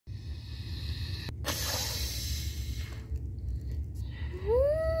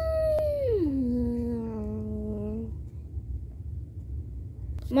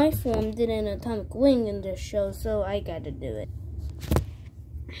my form did an atomic wing in this show, so I gotta do it.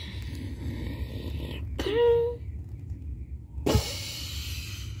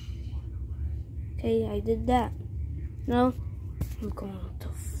 Okay, I did that. Now I'm going to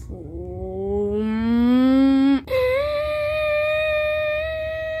form.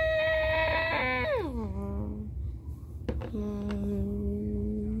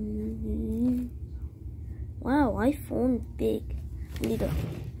 Wow, I formed big. I need to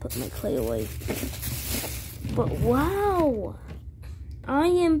put my clay away. But wow, I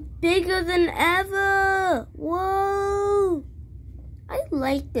am bigger than ever. Whoa, I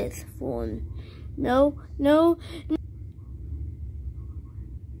like this form. No.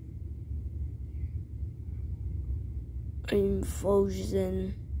 I'm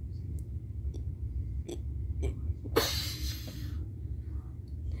frozen.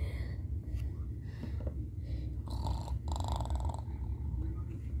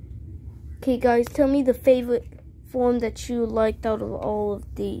 Okay guys, tell me the favorite form that you liked out of all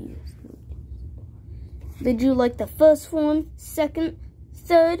of these. Did you like the first form, second,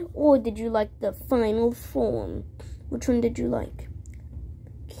 third, or did you like the final form? Which one did you like?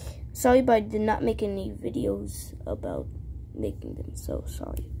 Sorry, but I did not make any videos about making them, so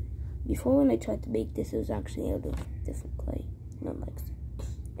sorry. Before, when I tried to make this, it was actually out of different clay, not like so.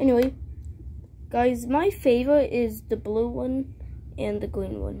 Anyway, guys, my favorite is the blue one and the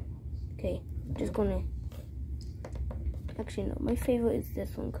green one. Okay, just gonna, actually no, my favorite is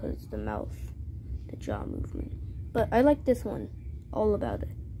this one because the mouth, the jaw movement. But I like this one, all about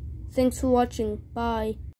it. Thanks for watching, bye.